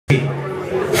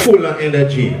full of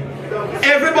energy.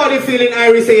 Everybody feeling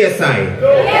Irish ASI? Yes, I.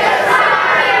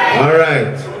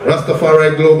 Alright,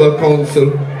 Rastafari Global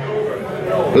Council,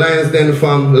 Lions Den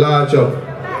Fam, large up.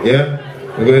 Yeah?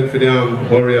 We're going for the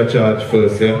warrior charge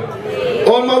first, yeah?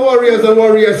 All my warriors and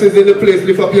warrioresses in the place,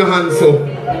 lift up your hands so.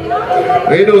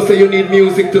 And you know, say you need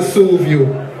music to soothe you.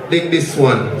 Dig this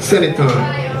one. Send it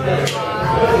on.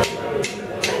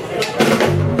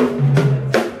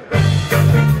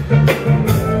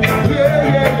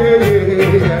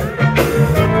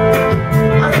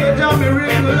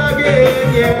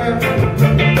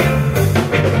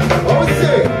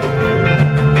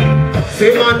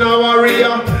 Say man a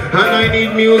warrior, and I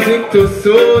need music to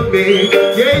soothe me.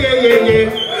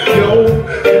 Yeah. Yo,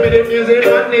 give me the music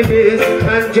on the bass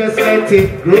and just let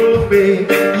it groove me.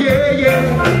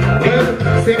 Yeah. Well,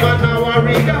 say man a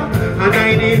warrior, and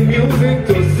I need music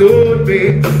to soothe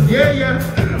me. Yeah.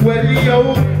 Well,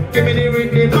 yo, give me the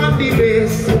rhythm on the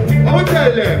bass. I'll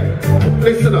tell them,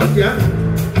 listen up, yeah.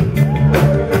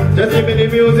 Just give me the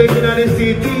music in the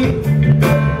city,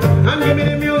 and give me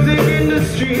the music in the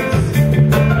streets.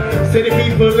 Say the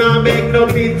people now make no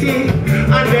pity,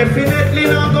 and definitely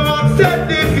not go accept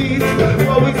defeat.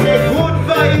 But we say good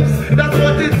vibes, that's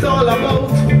what it's all about.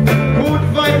 Good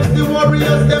vibes, the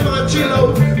warriors, them are chill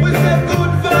out. We say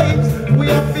good vibes, we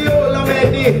have to all of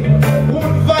many.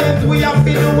 Good vibes, we have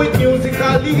to do it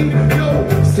musically. Yo,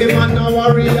 say man a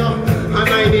warrior, and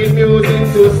I need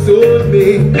music to soothe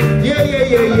me. Yeah.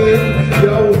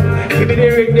 Yo, give me the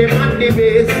rhythm and the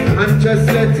bass, and just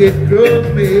let it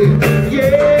groove me.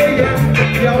 Yeah.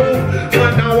 Yo,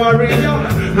 man a warrior,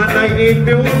 and I need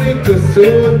music to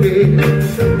soothe me.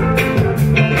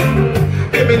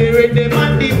 Give me the rhythm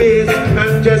and the bass,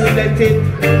 and just let it.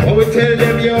 Oh, we tell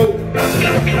them, yo.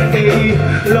 Hey,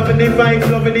 loving the vibes,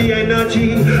 loving the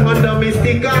energy, under me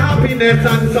stick of happiness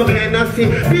and some energy.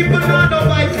 People know the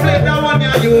vibes play that one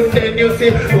ya use, then you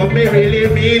see what me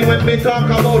really mean when me talk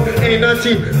about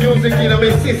energy. Music in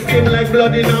my system like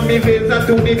blood in my veins, and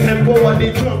to the tempo of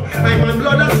the drum. I'm on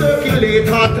blood a circulate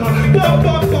hotter.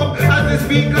 Bump, as the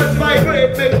speakers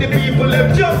vibrate, make the people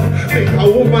them jump, make a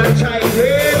woman child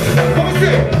rage. Come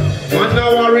say, man a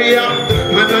warrior,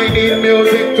 and I need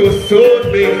music to soothe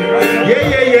me. Yeah.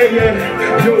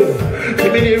 Yo,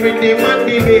 give me the rhythm and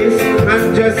the bass,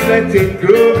 and just let it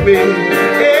groove me.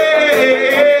 Hey,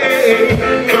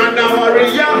 man a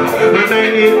warrior, and I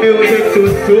need music to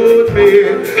soothe me.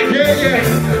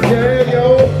 Yeah, yo,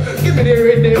 give me the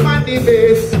rhythm and the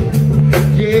bass.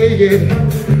 Yeah.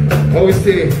 How we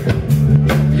say?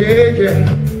 Yeah.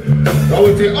 How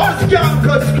we say? Us can't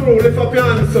cut screw, lift up your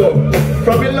hands up.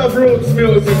 From your love roots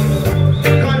music,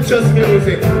 conscious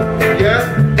music, yeah?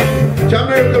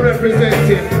 Jamaica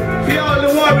representing, for all the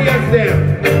warriors there,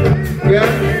 yeah?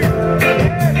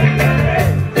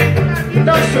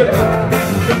 That's it.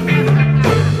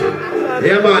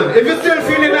 Yeah man, if you see